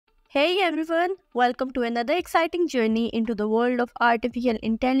Hey everyone, welcome to another exciting journey into the world of artificial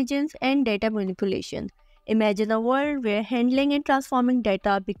intelligence and data manipulation. Imagine a world where handling and transforming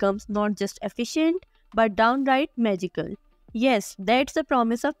data becomes not just efficient but downright magical. Yes, that's the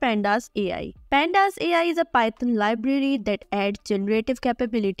promise of Pandas AI. Pandas AI is a Python library that adds generative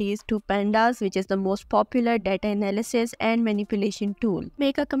capabilities to Pandas, which is the most popular data analysis and manipulation tool.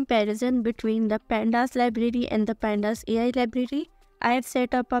 Make a comparison between the Pandas library and the Pandas AI library. I have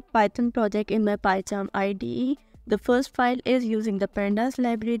set up a Python project in my PyCharm IDE. The first file is using the Pandas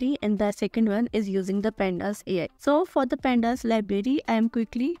library and the second one is using the Pandas AI. So for the Pandas library, I am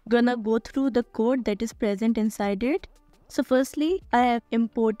quickly gonna go through the code that is present inside it. So firstly, I have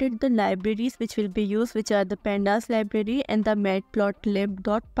imported the libraries which will be used, which are the Pandas library and the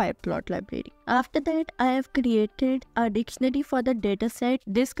matplotlib.pyplot library. After that, I have created a dictionary for the dataset.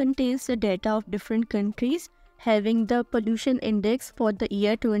 This contains the data of different countries having the pollution index for the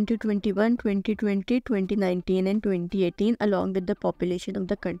year 2021, 2020, 2019 and 2018 along with the population of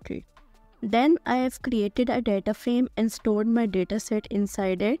the country. Then I have created a data frame and stored my dataset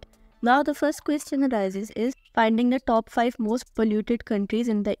inside it. Now the first question arises is finding the top 5 most polluted countries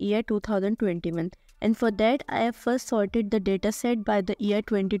in the year 2021. And for that, I have first sorted the dataset by the year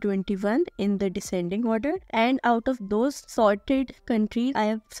 2021 in the descending order. And out of those sorted countries, I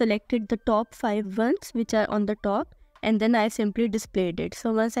have selected the top 5 ones which are on the top. And then I simply displayed it.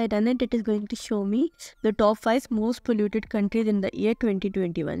 So once I run it, it is going to show me the top 5 most polluted countries in the year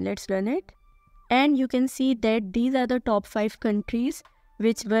 2021. Let's run it. And you can see that these are the top 5 countries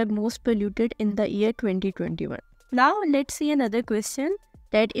which were most polluted in the year 2021. Now let's see another question,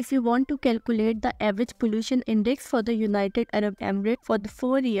 that if you want to calculate the average pollution index for the United Arab Emirates for the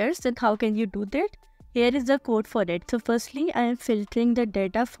 4 years, then how can you do that? Here is the code for it. So firstly, I am filtering the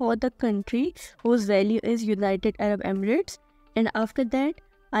data for the country whose value is United Arab Emirates, and after that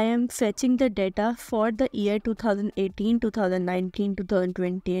I am fetching the data for the year 2018, 2019,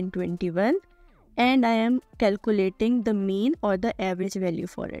 2020 and 21, and I am calculating the mean or the average value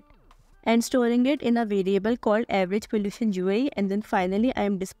for it and storing it in a variable called average pollution UAE, and then finally I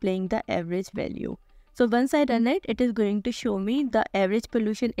am displaying the average value. So once I run it, it is going to show me the average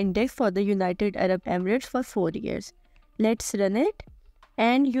pollution index for the United Arab Emirates for 4 years. Let's run it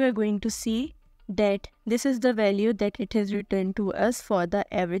and you are going to see that this is the value that it has returned to us for the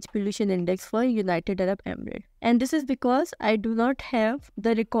average pollution index for United Arab Emirates. And this is because I do not have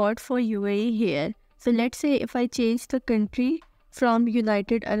the record for UAE here. So let's say if I change the country from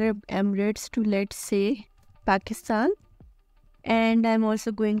United Arab Emirates to, let's say, Pakistan, and I'm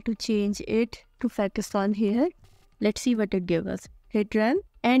also going to change it to Pakistan here. Let's see what it gives us. Hit run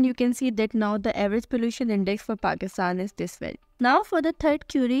and you can see that now the average pollution index for Pakistan is this value. Now for the third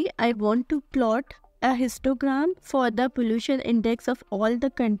query, I want to plot a histogram for the pollution index of all the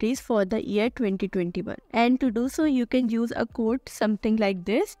countries for the year 2021. And to do so, you can use a code something like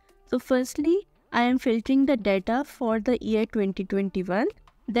this. So firstly, I am filtering the data for the year 2021.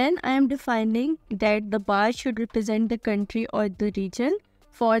 Then I am defining that the bar should represent the country or the region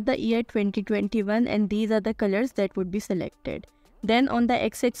for the year 2021, and these are the colors that would be selected. Then on the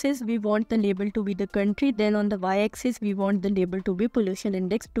x-axis, we want the label to be the country. Then on the y-axis, we want the label to be pollution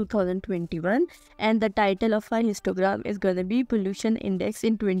index 2021. And the title of our histogram is going to be pollution index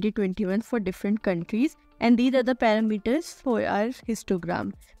in 2021 for different countries. And these are the parameters for our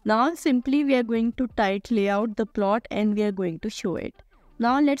histogram. Now simply we are going to tightly layout the plot and we are going to show it.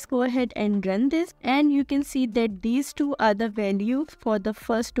 Now let's go ahead and run this, and you can see that these two are the values for the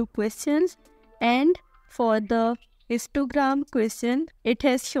first 2 questions, and for the histogram question, it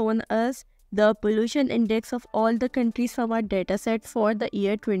has shown us the pollution index of all the countries from our dataset for the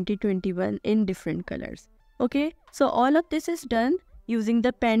year 2021 in different colors. Okay, so all of this is done using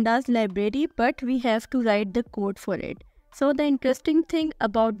the Pandas library, but we have to write the code for it. So the interesting thing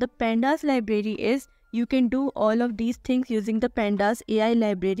about the Pandas library is you can do all of these things using the Pandas AI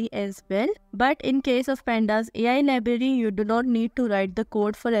library as well. But in case of Pandas AI library, you do not need to write the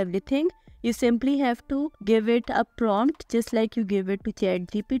code for everything. You simply have to give it a prompt just like you give it to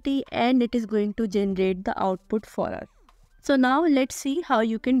ChatGPT, and it is going to generate the output for us. So now let's see how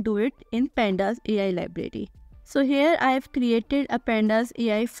you can do it in Pandas AI library. So here I have created a Pandas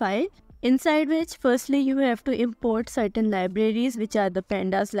AI file, inside which firstly you have to import certain libraries, which are the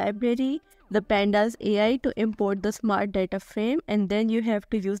Pandas library, the Pandas AI to import the smart data frame, and then you have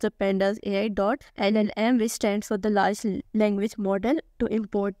to use the Pandas AI.llm, which stands for the large language model, to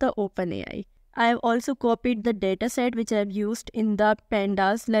import the OpenAI. I have also copied the dataset which I have used in the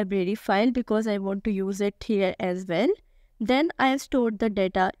Pandas library file because I want to use it here as well. Then I have stored the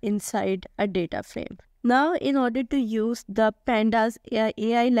data inside a data frame. Now, in order to use the Pandas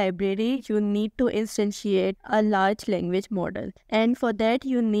AI library, you need to instantiate a large language model. And for that,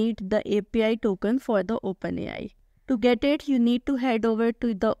 you need the API token for the OpenAI. To get it, you need to head over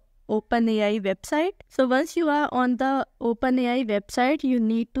to the OpenAI website. So once you are on the OpenAI website, you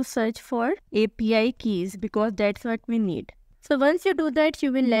need to search for API keys because that's what we need. So once you do that,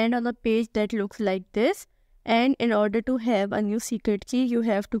 you will land on a page that looks like this. And in order to have a new secret key, you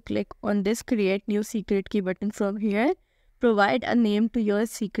have to click on this create new secret key button from here. Provide a name to your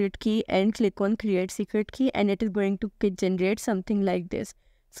secret key and click on create secret key, and it is going to generate something like this.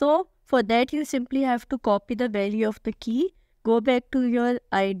 So for that, you simply have to copy the value of the key, go back to your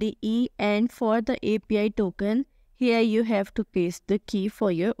IDE, and for the API token, here you have to paste the key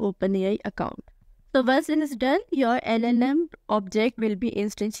for your OpenAI account. So once it is done, your LLM object will be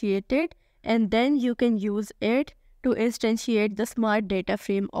instantiated, and then you can use it to instantiate the smart data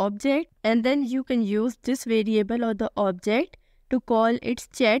frame object, and then you can use this variable or the object to call its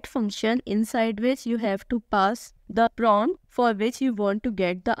chat function, inside which you have to pass the prompt for which you want to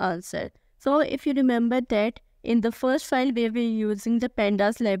get the answer. So if you remember that in the first file where we were using the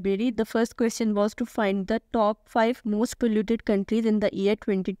Pandas library, the first question was to find the top 5 most polluted countries in the year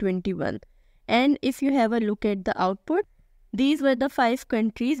 2021. And if you have a look at the output, these were the 5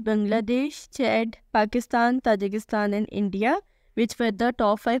 countries: Bangladesh, Chad, Pakistan, Tajikistan and India, which were the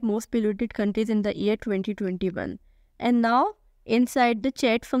top 5 most polluted countries in the year 2021. And now, inside the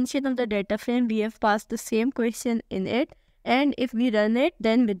chat function of the data frame, we have passed the same question in it. And if we run it,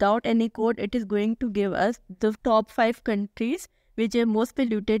 then without any code, it is going to give us the top 5 countries which are most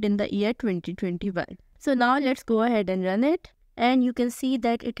polluted in the year 2021. So now let's go ahead and run it. And you can see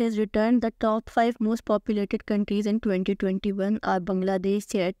that it has returned the top 5 most populated countries in 2021 are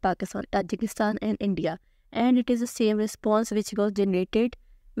Bangladesh, Chad, Pakistan, Tajikistan and India. And it is the same response which was generated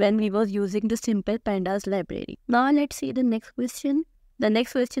when we was using the simple Pandas library. Now let's see the next question. The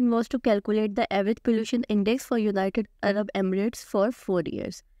next question was to calculate the average pollution index for United Arab Emirates for 4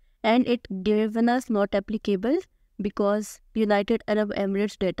 years. And it given us not applicable because United Arab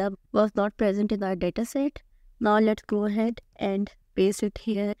Emirates data was not present in our dataset. Now let's go ahead and paste it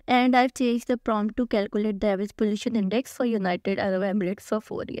here. And I've changed the prompt to calculate the average pollution index for United Arab Emirates for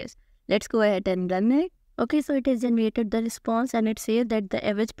 4 years. Let's go ahead and run it. Okay, so it has generated the response and it says that the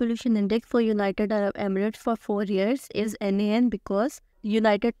average pollution index for United Arab Emirates for 4 years is NAN because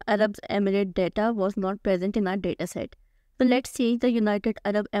United Arab Emirates data was not present in our dataset. So let's change the United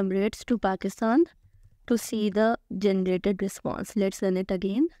Arab Emirates to Pakistan to see the generated response. Let's run it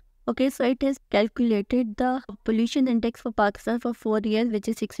again. Okay, so it has calculated the pollution index for Pakistan for 4 years, which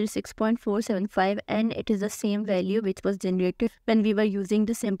is 66.475, and it is the same value which was generated when we were using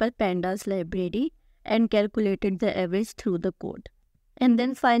the simple Pandas library and calculated the average through the code. And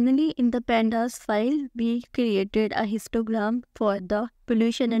then finally, in the Pandas file, we created a histogram for the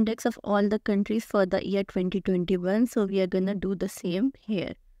pollution index of all the countries for the year 2021. So we are gonna do the same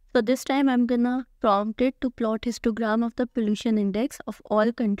here. So this time I'm gonna prompt it to plot histogram of the pollution index of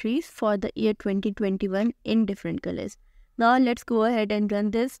all countries for the year 2021 in different colors. Now let's go ahead and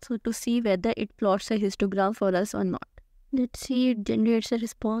run this to see whether it plots a histogram for us or not. Let's see, it generates a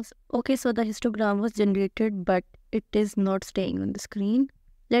response. Okay, so the histogram was generated, but it is not staying on the screen.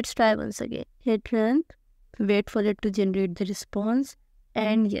 Let's try once again. Hit run, wait for it to generate the response,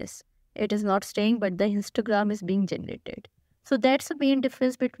 and yes, it is not staying, but the histogram is being generated. So that's the main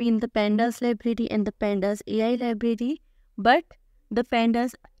difference between the Pandas library and the Pandas AI library. But the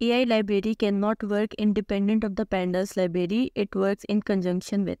Pandas AI library cannot work independent of the Pandas library. It works in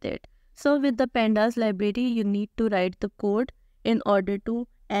conjunction with it. So with the Pandas library, you need to write the code in order to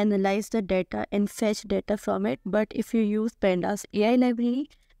analyze the data and fetch data from it. But if you use Pandas AI library,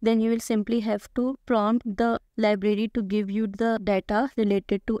 then you will simply have to prompt the library to give you the data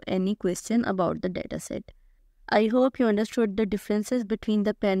related to any question about the dataset. I hope you understood the differences between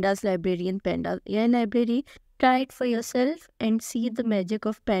the Pandas library and Pandas AI library. Try it for yourself and see the magic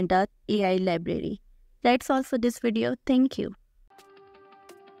of Pandas AI library. That's all for this video. Thank you.